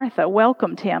Martha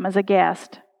welcomed him as a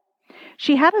guest.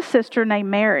 She had a sister named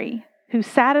Mary who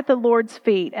sat at the Lord's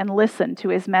feet and listened to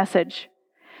his message.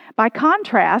 By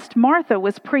contrast, Martha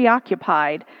was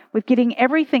preoccupied with getting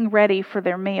everything ready for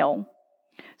their meal.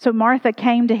 So Martha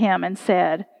came to him and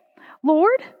said,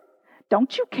 "Lord,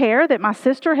 don't you care that my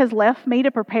sister has left me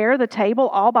to prepare the table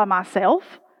all by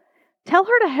myself? Tell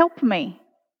her to help me."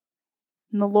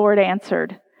 And the Lord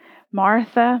answered,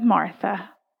 "Martha, Martha,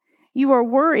 you are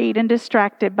worried and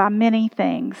distracted by many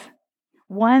things.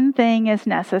 One thing is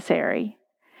necessary.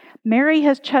 Mary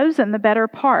has chosen the better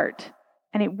part,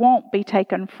 and it won't be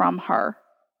taken from her."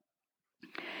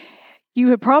 You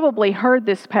have probably heard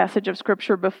this passage of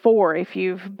Scripture before if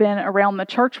you've been around the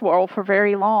church world for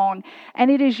very long,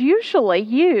 and it is usually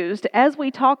used as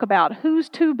we talk about who's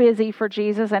too busy for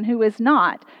Jesus and who is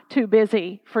not too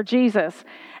busy for Jesus.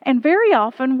 And very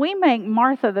often we make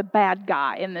Martha the bad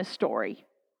guy in this story.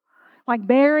 Like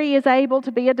Mary is able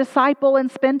to be a disciple and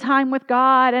spend time with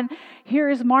God, and here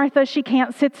is Martha, she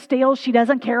can't sit still, she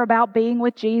doesn't care about being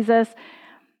with Jesus.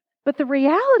 But the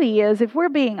reality is, if we're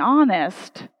being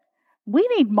honest, we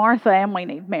need Martha and we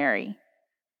need Mary.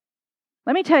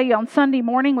 Let me tell you, on Sunday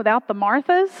morning, without the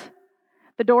Marthas,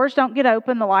 the doors don't get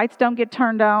open, the lights don't get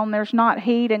turned on, there's not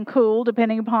heat and cool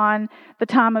depending upon the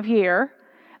time of year.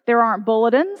 There aren't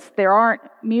bulletins, there aren't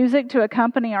music to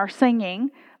accompany our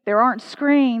singing, there aren't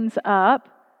screens up,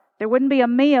 there wouldn't be a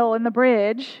meal in the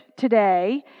bridge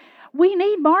today. We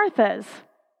need Marthas,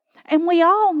 and we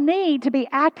all need to be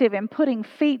active in putting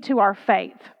feet to our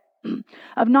faith.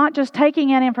 Of not just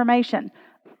taking in information.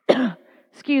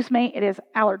 Excuse me, it is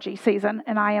allergy season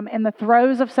and I am in the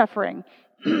throes of suffering.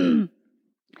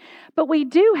 But we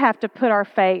do have to put our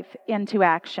faith into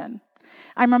action.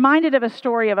 I'm reminded of a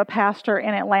story of a pastor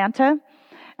in Atlanta.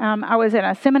 I was in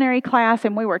a seminary class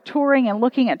and we were touring and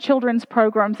looking at children's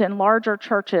programs in larger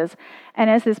churches. And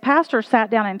as this pastor sat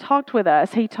down and talked with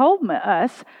us, he told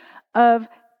us of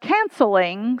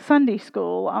canceling Sunday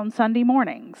school on Sunday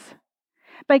mornings.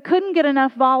 They couldn't get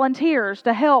enough volunteers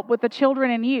to help with the children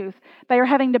and youth. They are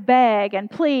having to beg and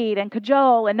plead and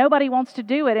cajole, and nobody wants to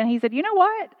do it. And he said, "You know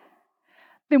what?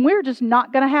 Then we're just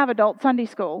not going to have adult Sunday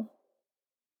school.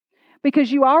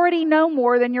 Because you already know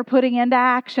more than you're putting into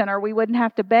action, or we wouldn't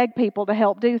have to beg people to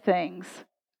help do things.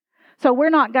 So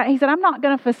he said, I'm not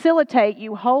going to facilitate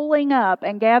you holing up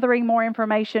and gathering more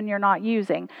information you're not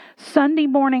using. Sunday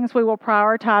mornings we will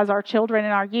prioritize our children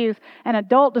and our youth, and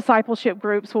adult discipleship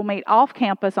groups will meet off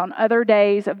campus on other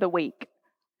days of the week."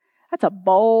 That's a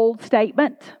bold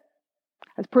statement.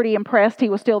 I was pretty impressed he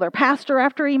was still their pastor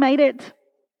after he made it.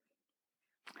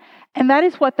 And that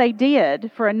is what they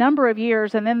did for a number of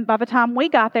years. And then by the time we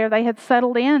got there, they had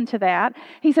settled into that.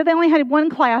 He said they only had one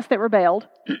class that rebelled.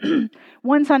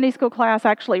 One Sunday school class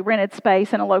actually rented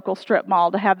space in a local strip mall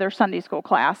to have their Sunday school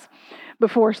class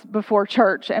before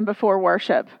church and before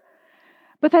worship.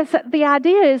 But the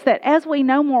idea is that as we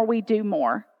know more, we do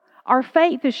more. Our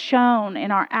faith is shown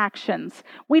in our actions.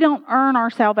 We don't earn our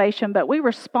salvation, but we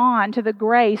respond to the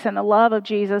grace and the love of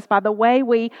Jesus by the way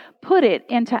we put it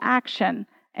into action.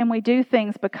 And we do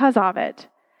things because of it.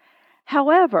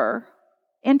 However,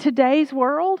 in today's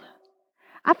world,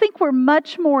 I think we're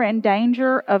much more in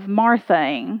danger of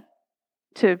Marthaing,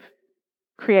 to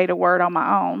create a word on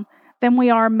my own, than we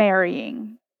are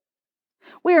marrying.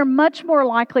 We are much more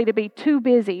likely to be too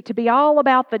busy, to be all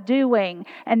about the doing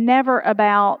and never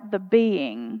about the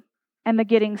being and the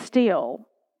getting still.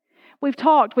 We've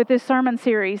talked with this sermon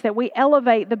series that we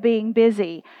elevate the being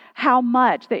busy, how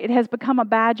much that it has become a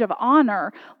badge of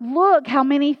honor. Look how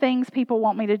many things people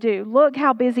want me to do. Look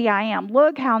how busy I am.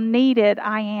 Look how needed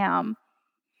I am.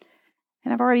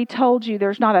 And I've already told you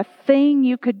there's not a thing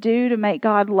you could do to make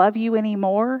God love you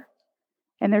anymore.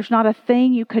 And there's not a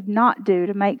thing you could not do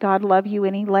to make God love you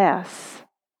any less.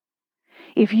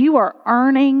 If you are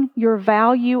earning your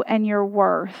value and your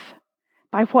worth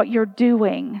by what you're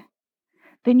doing,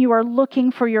 then you are looking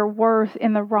for your worth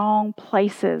in the wrong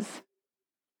places.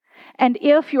 And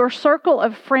if your circle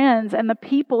of friends and the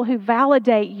people who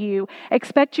validate you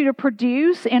expect you to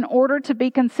produce in order to be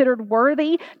considered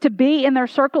worthy to be in their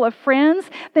circle of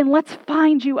friends, then let's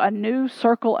find you a new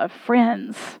circle of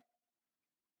friends.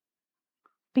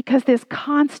 Because this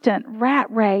constant rat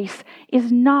race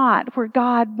is not where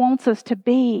God wants us to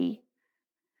be.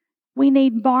 We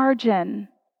need margin.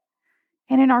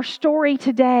 And in our story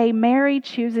today, Mary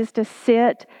chooses to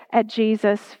sit at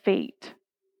Jesus' feet.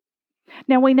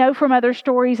 Now, we know from other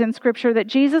stories in Scripture that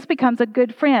Jesus becomes a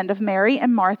good friend of Mary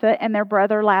and Martha and their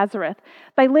brother Lazarus.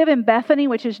 They live in Bethany,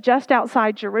 which is just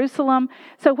outside Jerusalem.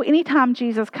 So anytime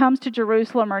Jesus comes to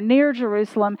Jerusalem or near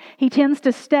Jerusalem, he tends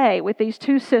to stay with these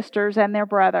two sisters and their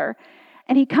brother.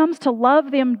 and he comes to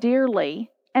love them dearly,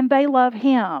 and they love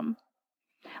him.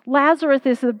 Lazarus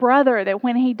is the brother that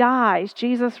when he dies,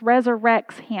 Jesus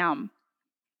resurrects him.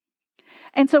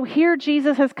 And so here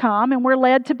Jesus has come, and we're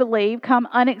led to believe, come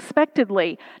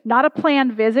unexpectedly. Not a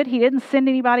planned visit. He didn't send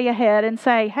anybody ahead and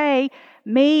say, hey,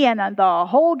 me and the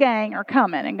whole gang are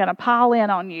coming and going to pile in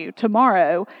on you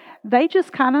tomorrow. They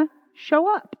just kind of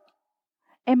show up.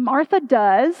 And Martha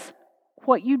does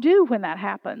what you do when that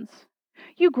happens.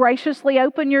 You graciously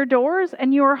open your doors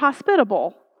and you are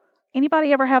hospitable.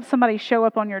 Anybody ever have somebody show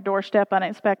up on your doorstep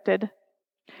unexpected?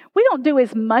 We don't do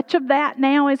as much of that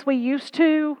now as we used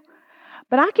to.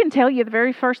 But I can tell you the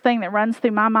very first thing that runs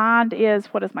through my mind is,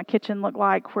 what does my kitchen look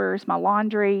like? Where's my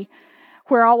laundry?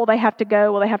 Where all will they have to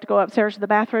go? Will they have to go upstairs to the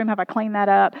bathroom? Have I cleaned that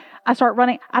up? I start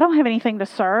running. I don't have anything to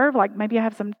serve. Like maybe I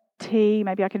have some tea.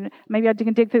 Maybe I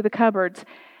can dig through the cupboards.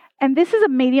 And this is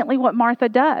immediately what Martha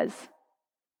does.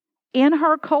 In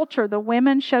her culture, the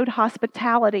women showed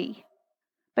hospitality.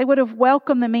 They would have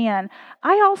welcomed them in.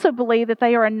 I also believe that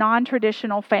they are a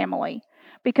non-traditional family,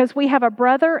 because we have a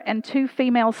brother and 2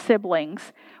 female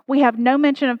siblings. We have no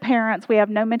mention of parents. We have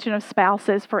no mention of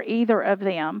spouses for either of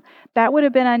them. That would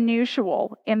have been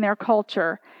unusual in their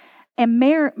culture. And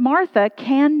Martha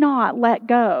cannot let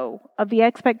go of the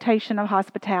expectation of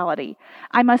hospitality.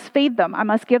 I must feed them. I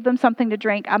must give them something to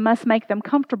drink. I must make them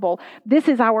comfortable. This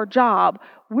is our job.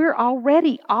 We're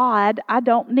already odd. I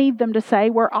don't need them to say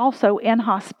we're also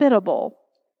inhospitable.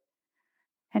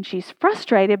 And she's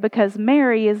frustrated because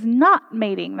Mary is not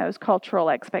meeting those cultural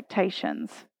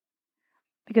expectations.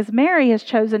 Because Mary has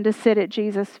chosen to sit at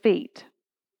Jesus' feet.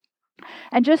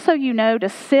 And just so you know, to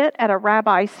sit at a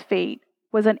rabbi's feet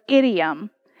was an idiom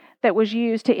that was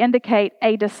used to indicate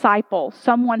a disciple,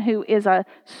 someone who is a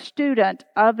student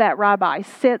of that rabbi,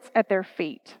 sits at their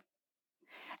feet.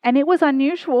 And it was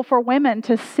unusual for women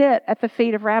to sit at the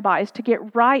feet of rabbis, to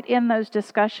get right in those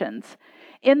discussions.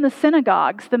 In the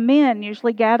synagogues, the men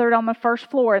usually gathered on the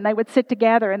first floor, and they would sit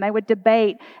together and they would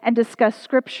debate and discuss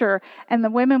scripture, and the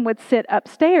women would sit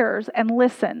upstairs and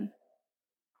listen.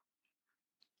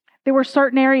 There were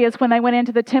certain areas when they went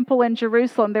into the temple in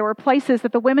Jerusalem, there were places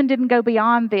that the women didn't go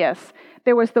beyond this.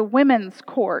 There was the women's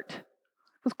court.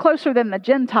 It was closer than the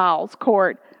Gentiles'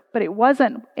 court, but it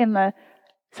wasn't in the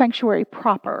sanctuary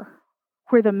proper,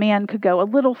 where the men could go a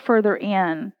little further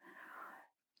in.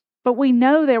 But we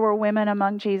know there were women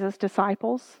among Jesus'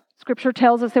 disciples. Scripture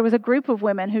tells us there was a group of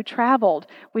women who traveled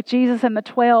with Jesus and the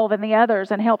 12 and the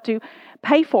others and helped to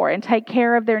pay for and take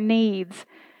care of their needs.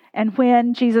 And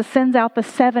when Jesus sends out the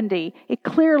 70, it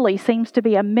clearly seems to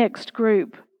be a mixed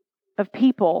group of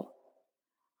people.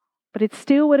 But it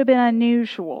still would have been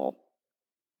unusual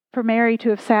for Mary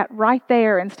to have sat right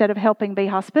there instead of helping be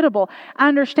hospitable. I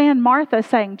understand Martha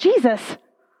saying, Jesus,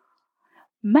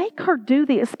 make her do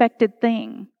the expected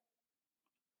thing.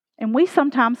 And we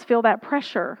sometimes feel that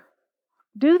pressure.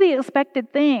 Do the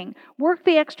expected thing. Work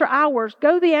the extra hours.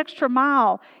 Go the extra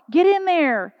mile. Get in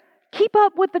there. Keep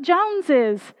up with the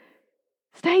Joneses.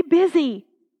 Stay busy.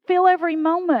 Fill every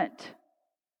moment.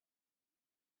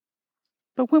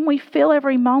 But when we fill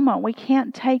every moment, we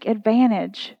can't take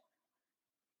advantage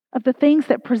of the things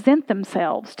that present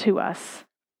themselves to us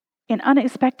in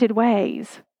unexpected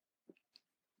ways.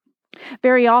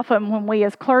 Very often when we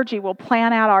as clergy will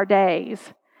plan out our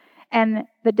days, and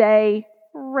the day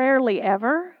rarely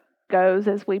ever goes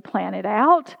as we plan it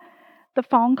out. The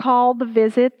phone call, the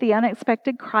visit, the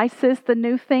unexpected crisis, the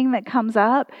new thing that comes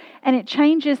up, and it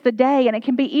changes the day, and it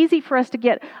can be easy for us to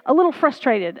get a little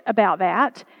frustrated about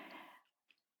that.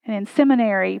 And in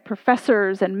seminary,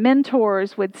 professors and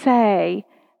mentors would say,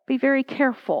 be very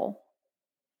careful.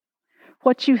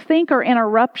 What you think are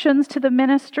interruptions to the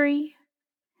ministry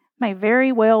may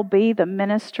very well be the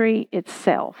ministry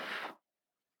itself.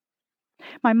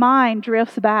 My mind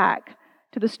drifts back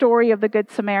to the story of the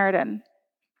Good Samaritan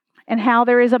and how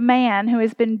there is a man who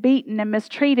has been beaten and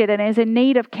mistreated and is in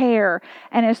need of care.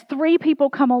 And as 3 people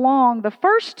come along, the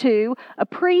first 2, a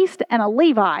priest and a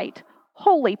Levite,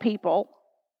 holy people,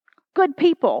 good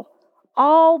people,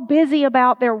 all busy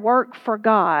about their work for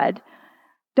God,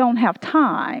 don't have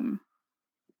time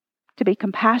to be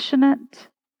compassionate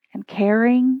and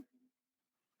caring.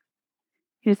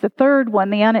 It is the third one,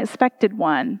 the unexpected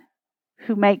one,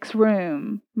 who makes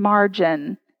room,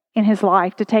 margin in his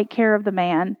life to take care of the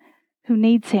man who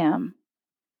needs him.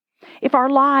 If our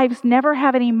lives never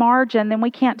have any margin, then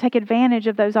we can't take advantage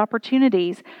of those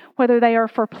opportunities, whether they are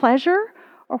for pleasure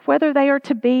or whether they are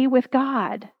to be with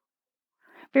God.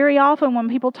 Very often when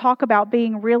people talk about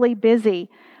being really busy,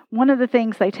 one of the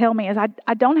things they tell me is,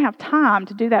 I don't have time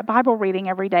to do that Bible reading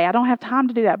every day. I don't have time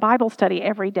to do that Bible study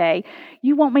every day.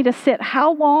 You want me to sit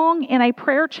how long in a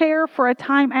prayer chair for a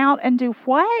time out and do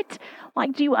what?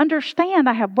 Like, do you understand?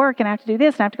 I have work and I have to do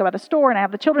this and I have to go by the store and I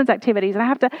have the children's activities and I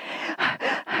have to...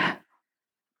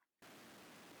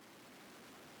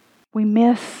 We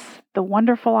miss the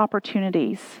wonderful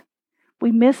opportunities.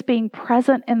 We miss being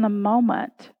present in the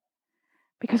moment.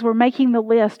 Because we're making the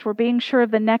list, we're being sure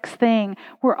of the next thing.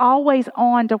 We're always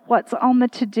on to what's on the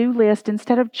to-do list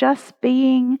instead of just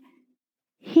being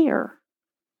here,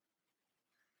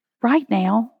 right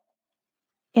now,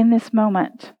 in this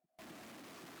moment.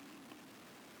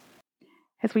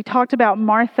 As we talked about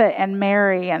Martha and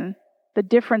Mary and the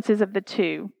differences of the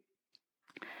two,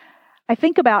 I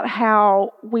think about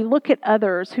how we look at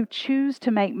others who choose to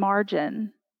make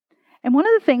margin. And one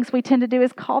of the things we tend to do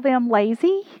is call them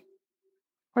lazy,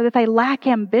 or that they lack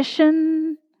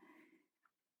ambition.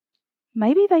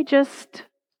 Maybe they just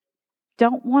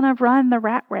don't want to run the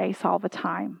rat race all the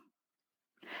time.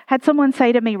 Had someone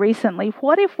say to me recently,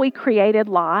 what if we created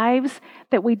lives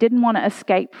that we didn't want to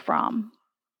escape from?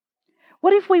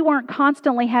 What if we weren't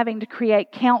constantly having to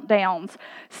create countdowns,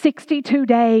 62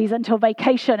 days until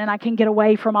vacation and I can get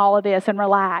away from all of this and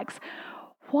relax?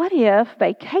 What if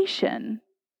vacation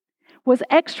was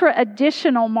extra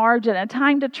additional margin, a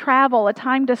time to travel, a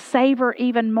time to savor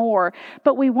even more,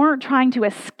 but we weren't trying to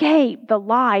escape the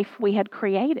life we had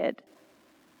created?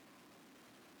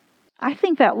 I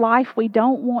think that life we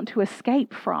don't want to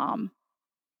escape from,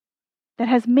 that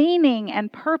has meaning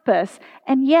and purpose,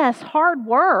 and yes, hard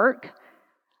work,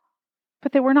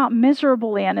 but that we're not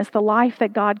miserable in, is the life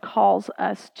that God calls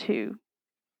us to.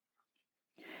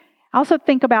 I also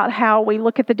think about how we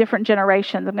look at the different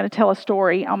generations. I'm going to tell a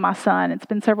story on my son. It's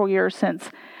been several years since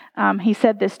he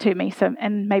said this to me,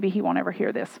 and maybe he won't ever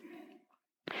hear this.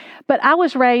 But I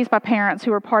was raised by parents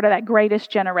who were part of that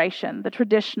greatest generation, the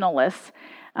traditionalists.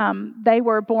 They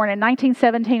were born in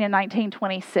 1917 and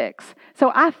 1926.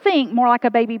 So I think more like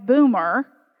a baby boomer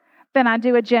than I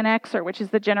do a Gen Xer, which is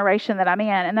the generation that I'm in.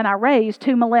 And then I raised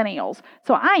 2 millennials.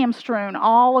 So I am strewn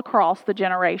all across the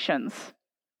generations.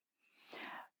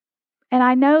 And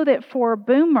I know that for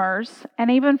boomers, and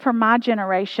even for my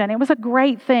generation, it was a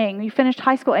great thing. You finished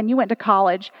high school and you went to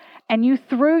college, and you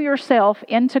threw yourself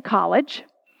into college.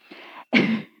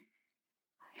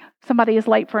 Somebody is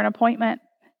late for an appointment.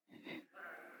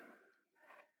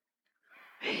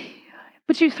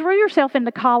 But you threw yourself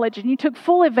into college and you took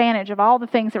full advantage of all the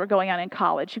things that were going on in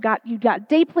college. You got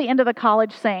deeply into the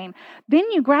college scene. Then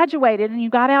you graduated and you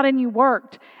got out and you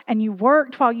worked. And you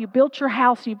worked while you built your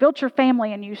house, you built your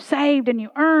family, and you saved and you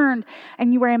earned,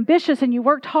 and you were ambitious and you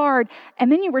worked hard.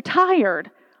 And then you retired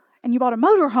and you bought a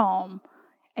motorhome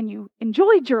and you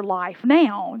enjoyed your life.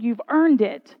 Now you've earned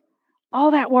it.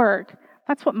 All that work.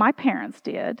 That's what my parents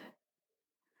did.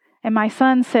 And my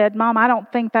son said, "Mom, I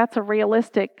don't think that's a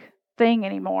realistic thing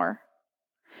anymore.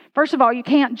 First of all, you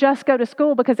can't just go to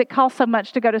school because it costs so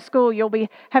much to go to school. You'll be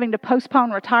having to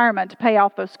postpone retirement to pay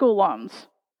off those school loans.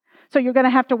 So you're going to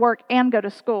have to work and go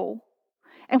to school.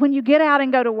 And when you get out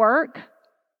and go to work,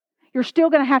 you're still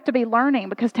going to have to be learning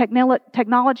because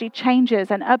technology changes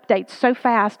and updates so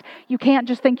fast. You can't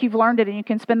just think you've learned it and you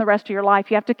can spend the rest of your life.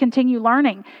 You have to continue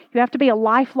learning. You have to be a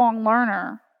lifelong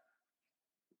learner.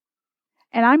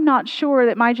 And I'm not sure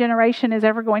that my generation is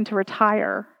ever going to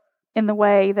retire in the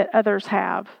way that others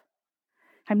have.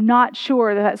 I'm not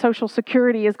sure that Social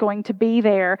Security is going to be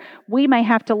there. We may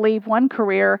have to leave one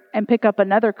career and pick up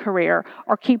another career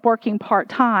or keep working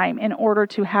part-time in order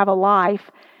to have a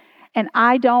life. And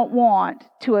I don't want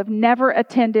to have never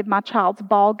attended my child's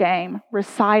ball game,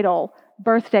 recital,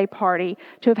 birthday party,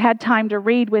 to have had time to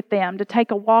read with them, to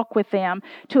take a walk with them,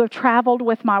 to have traveled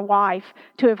with my wife,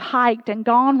 to have hiked and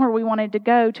gone where we wanted to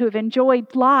go, to have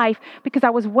enjoyed life because I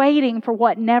was waiting for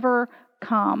what never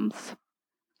comes,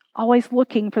 always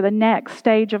looking for the next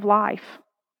stage of life.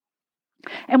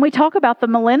 And we talk about the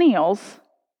millennials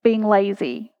being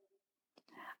lazy.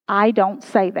 I don't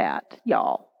say that,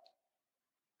 y'all.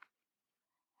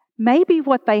 Maybe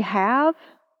what they have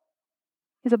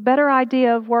is a better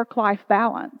idea of work-life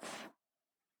balance.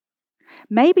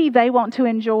 Maybe they want to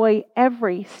enjoy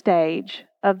every stage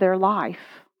of their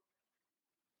life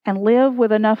and live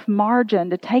with enough margin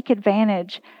to take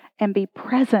advantage and be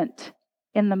present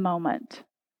in the moment.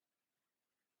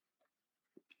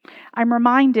 I'm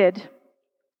reminded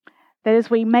that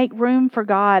as we make room for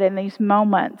God in these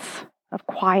moments of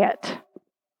quiet,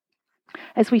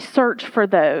 as we search for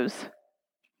those,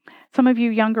 Some of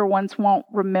you younger ones won't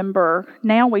remember.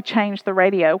 Now we changed the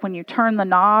radio. When you turn the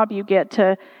knob, you get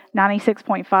to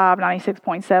 96.5,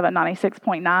 96.7,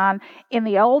 96.9. In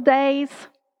the old days,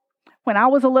 when I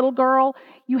was a little girl,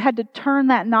 you had to turn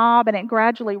that knob and it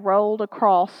gradually rolled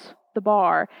across the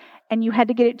bar. And you had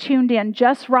to get it tuned in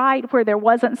just right where there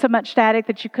wasn't so much static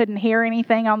that you couldn't hear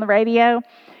anything on the radio.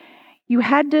 You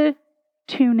had to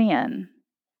tune in.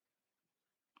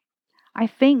 I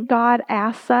think God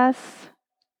asks us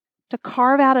to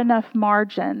carve out enough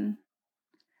margin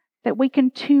that we can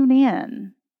tune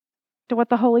in to what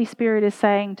the Holy Spirit is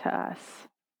saying to us.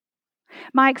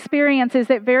 My experience is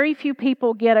that very few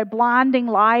people get a blinding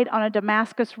light on a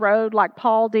Damascus road like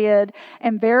Paul did,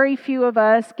 and very few of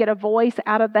us get a voice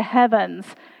out of the heavens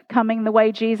coming the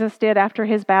way Jesus did after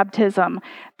his baptism,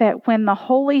 that when the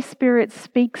Holy Spirit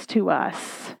speaks to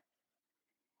us,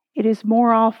 it is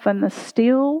more often the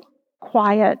still,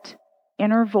 quiet,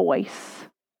 inner voice.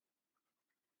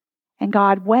 And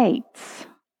God waits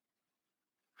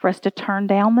for us to turn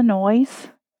down the noise,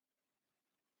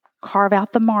 carve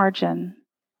out the margin,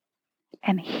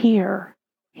 and hear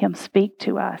him speak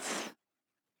to us.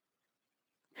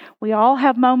 We all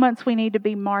have moments we need to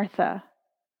be Martha.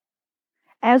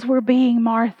 As we're being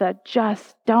Martha,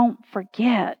 just don't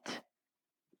forget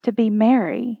to be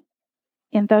Mary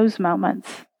in those moments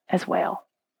as well.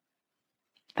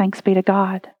 Thanks be to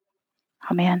God.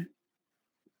 Amen.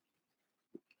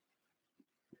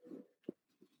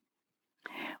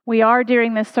 We are,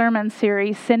 during this sermon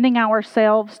series, sending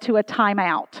ourselves to a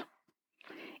timeout.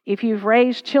 If you've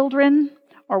raised children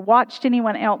or watched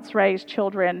anyone else raise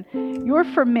children, you're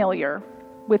familiar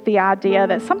with the idea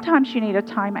that sometimes you need a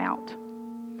timeout.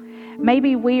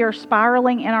 Maybe we are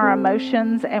spiraling in our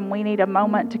emotions and we need a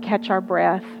moment to catch our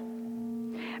breath.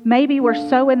 Maybe we're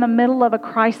so in the middle of a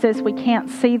crisis we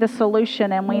can't see the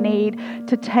solution and we need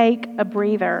to take a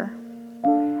breather.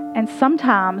 And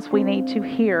sometimes we need to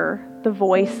hear the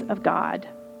voice of God.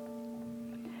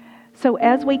 So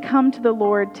as we come to the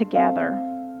Lord together,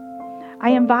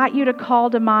 I invite you to call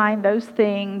to mind those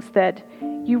things that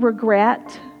you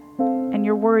regret and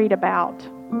you're worried about.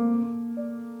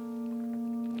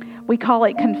 We call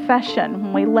it confession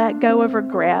when we let go of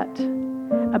regret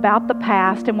about the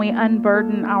past and we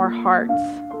unburden our hearts.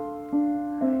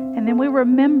 And then we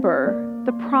remember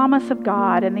the promise of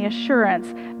God and the assurance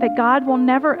that God will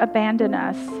never abandon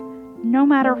us, no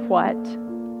matter what,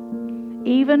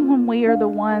 even when we are the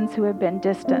ones who have been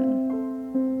distant.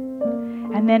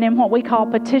 And then in what we call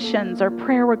petitions or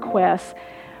prayer requests,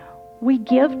 we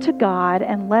give to God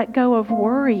and let go of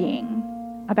worrying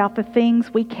about the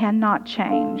things we cannot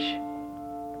change.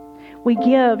 We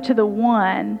give to the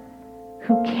one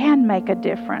who can make a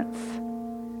difference,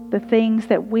 the things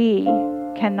that we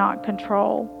cannot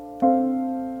control.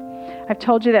 I've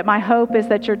told you that my hope is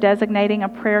that you're designating a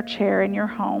prayer chair in your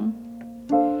home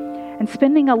and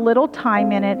spending a little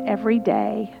time in it every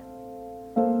day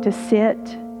to sit,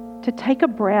 to take a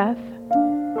breath,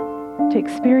 to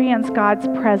experience God's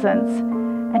presence,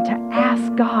 and to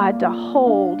ask God to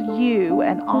hold you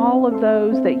and all of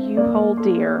those that you hold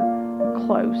dear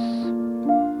close.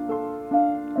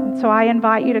 And so I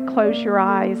invite you to close your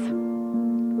eyes.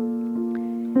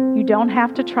 You don't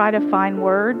have to try to find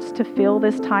words to fill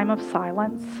this time of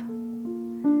silence.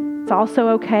 It's also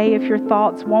okay if your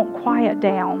thoughts won't quiet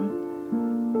down.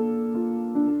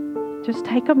 Just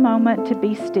take a moment to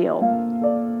be still.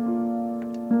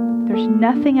 There's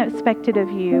nothing expected of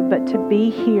you but to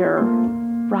be here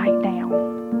right now.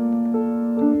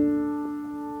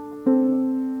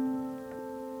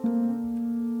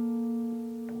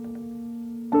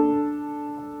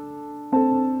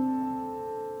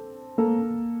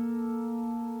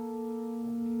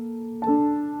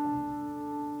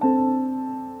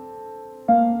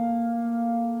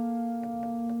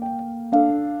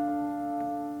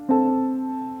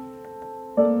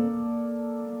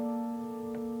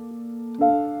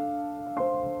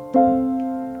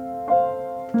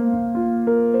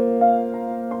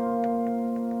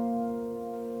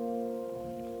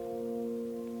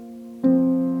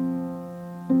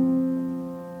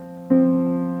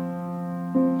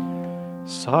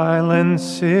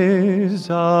 Silence is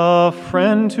a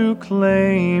friend who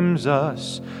claims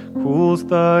us, cools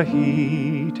the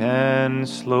heat and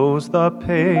slows the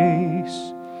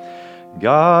pace.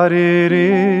 God it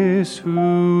is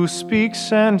who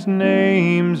speaks and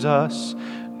names us,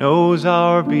 knows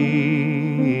our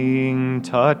being,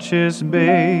 touches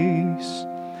base,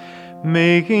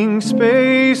 making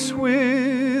space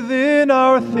within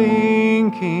our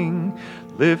thinking,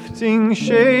 lifting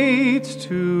shades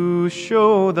to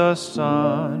show the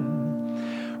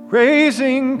sun,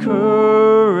 raising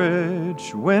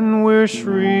courage when we're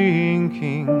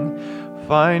shrinking,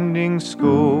 finding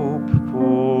scope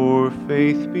for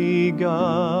faith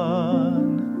begun.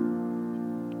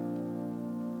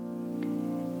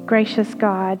 Gracious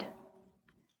God,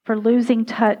 for losing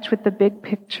touch with the big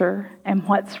picture and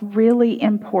what's really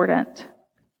important,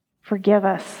 forgive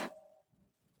us.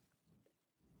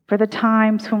 For the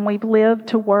times when we've lived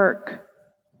to work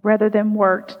rather than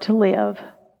worked to live,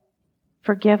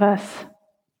 forgive us.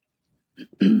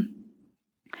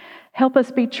 Help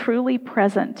us be truly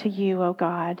present to you, O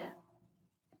God.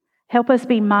 Help us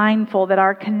be mindful that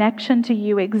our connection to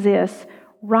you exists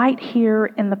right here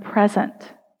in the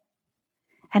present.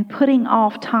 And putting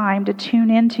off time to tune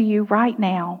into you right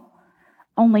now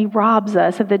only robs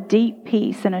us of the deep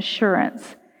peace and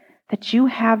assurance that you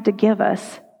have to give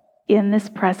us in this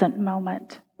present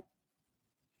moment.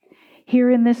 Here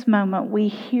in this moment, we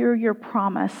hear your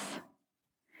promise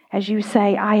as you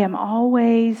say, I am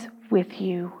always with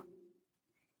you.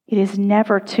 It is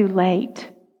never too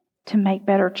late to make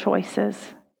better choices.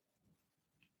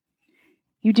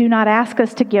 You do not ask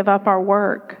us to give up our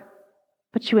work,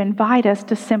 but you invite us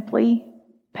to simply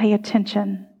pay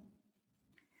attention.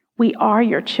 We are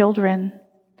your children,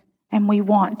 and we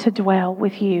want to dwell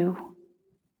with you.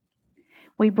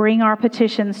 We bring our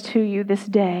petitions to you this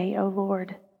day, O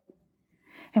Lord,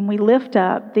 and we lift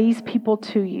up these people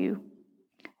to you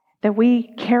that we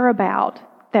care about,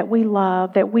 that we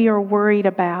love, that we are worried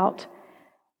about,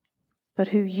 but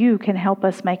who you can help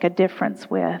us make a difference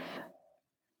with.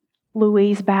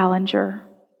 Louise Ballinger,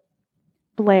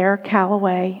 Blair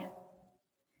Calloway,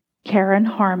 Karen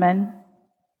Harmon,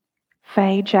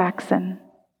 Faye Jackson,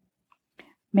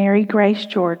 Mary Grace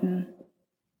Jordan,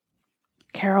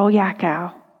 Carol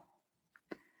Yakow,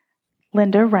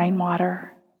 Linda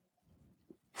Rainwater,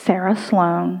 Sarah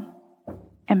Sloan,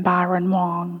 and Byron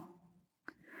Wong.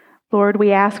 Lord,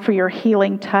 we ask for your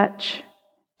healing touch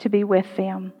to be with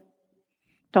them,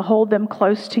 to hold them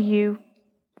close to you,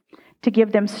 to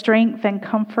give them strength and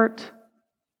comfort,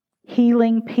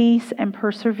 healing, peace, and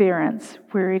perseverance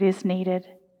where it is needed.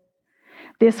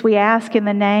 This we ask in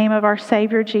the name of our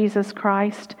Savior Jesus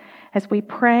Christ, as we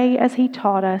pray as he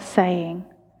taught us, saying,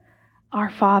 Our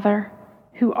Father,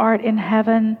 who art in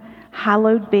heaven,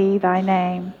 hallowed be thy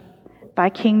name. Thy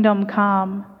kingdom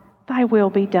come, thy will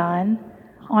be done,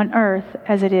 on earth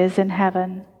as it is in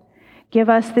heaven. Give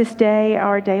us this day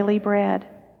our daily bread,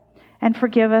 and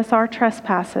forgive us our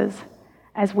trespasses,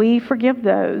 as we forgive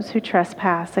those who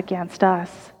trespass against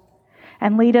us.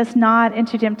 And lead us not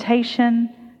into temptation,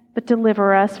 but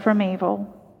deliver us from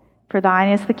evil. For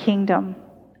thine is the kingdom,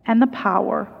 and the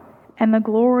power, and the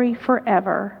glory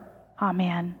forever.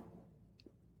 Amen.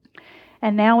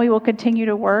 And now we will continue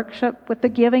to worship with the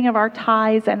giving of our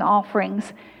tithes and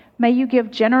offerings. May you give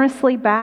generously back